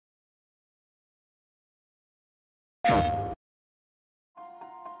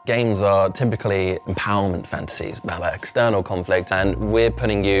Games are typically empowerment fantasies about that external conflict, and we're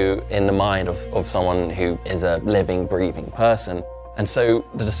putting you in the mind of someone who is a living, breathing person. And so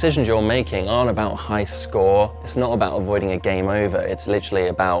the decisions you're making aren't about high score, it's not about avoiding a game over, it's literally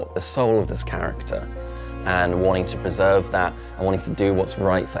about the soul of this character and wanting to preserve that and wanting to do what's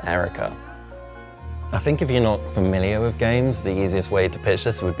right for Erica. I think if you're not familiar with games, the easiest way to pitch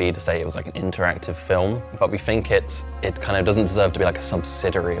this would be to say it was like an interactive film, but we think it kind of doesn't deserve to be like a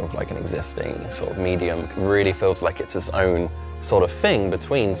subsidiary of like an existing sort of medium. It really feels like it's its own sort of thing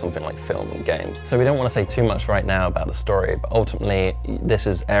between something like film and games. So we don't want to say too much right now about the story, but ultimately this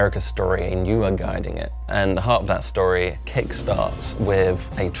is Erica's story and you are guiding it. And the heart of that story kickstarts with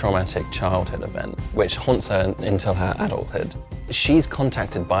a traumatic childhood event, which haunts her until her adulthood. She's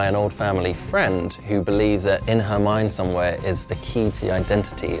contacted by an old family friend who believes that in her mind somewhere is the key to the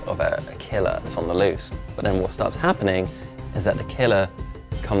identity of a killer that's on the loose. But then what starts happening is that the killer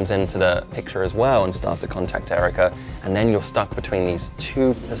comes into the picture as well and starts to contact Erica, and then you're stuck between these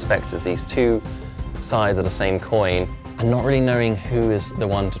two perspectives, these two sides of the same coin, and not really knowing who is the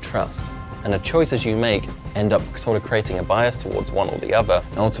one to trust. And the choices you make end up sort of creating a bias towards one or the other,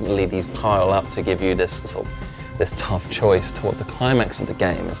 and ultimately these pile up to give you this tough choice towards the climax of the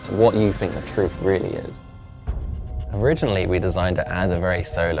game as to what you think the truth really is. Originally, we designed it as a very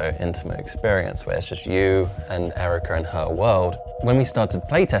solo, intimate experience where it's just you and Erica and her world. When we started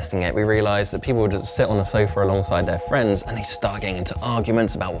playtesting it, we realized that people would just sit on the sofa alongside their friends and they start getting into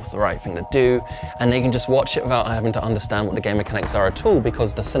arguments about what's the right thing to do, and they can just watch it without having to understand what the game mechanics are at all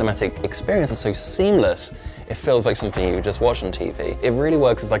because the cinematic experience is so seamless, it feels like something you just watch on TV. It really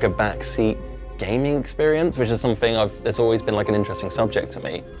works as like a backseat gaming experience, which is something that's always been like an interesting subject to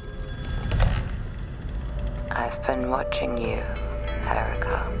me. I've been watching you,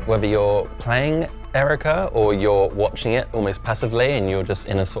 Erica. Whether you're playing Erica or you're watching it almost passively and you're just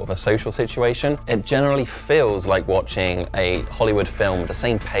in a sort of a social situation, it generally feels like watching a Hollywood film with the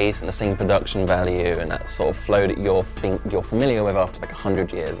same pace and the same production value and that sort of flow that you're familiar with after like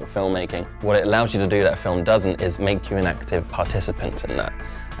 100 years of filmmaking. What it allows you to do that film doesn't is make you an active participant in that.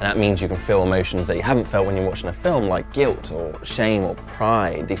 And that means you can feel emotions that you haven't felt when you're watching a film, like guilt or shame or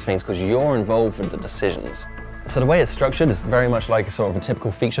pride, these things, because you're involved with the decisions. So the way it's structured is very much like a sort of a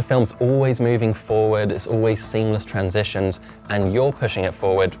typical feature film. It's always moving forward, it's always seamless transitions, and you're pushing it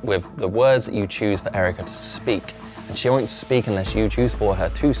forward with the words that you choose for Erica to speak. And she won't speak unless you choose for her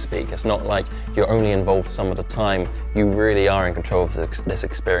to speak. It's not like you're only involved some of the time. You really are in control of this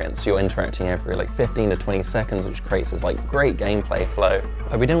experience. You're interacting every like 15 to 20 seconds, which creates this like great gameplay flow.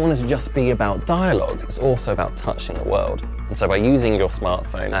 But we don't want it to just be about dialogue. It's also about touching the world. And so by using your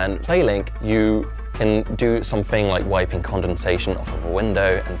smartphone and PlayLink, you can do something like wiping condensation off of a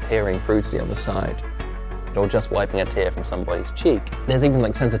window and peering through to the other side, or just wiping a tear from somebody's cheek. There's even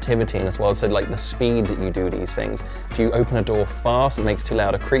like sensitivity in this world, so like the speed that you do these things. If you open a door fast and it makes too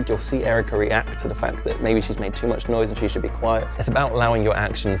loud a creak, you'll see Erica react to the fact that maybe she's made too much noise and she should be quiet. It's about allowing your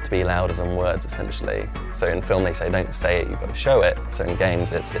actions to be louder than words, essentially. So in film they say don't say it, you've got to show it. So in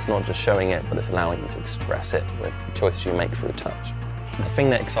games it's not just showing it, but it's allowing you to express it with the choices you make through touch. The thing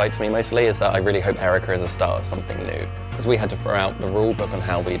that excites me mostly is that I really hope Erica is a start of something new, because we had to throw out the rule book on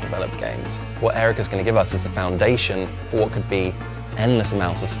how we develop games. What Erica's going to give us is the foundation for what could be endless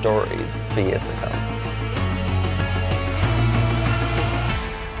amounts of stories for years to come.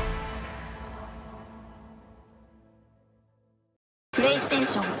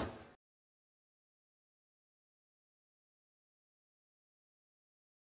 PlayStation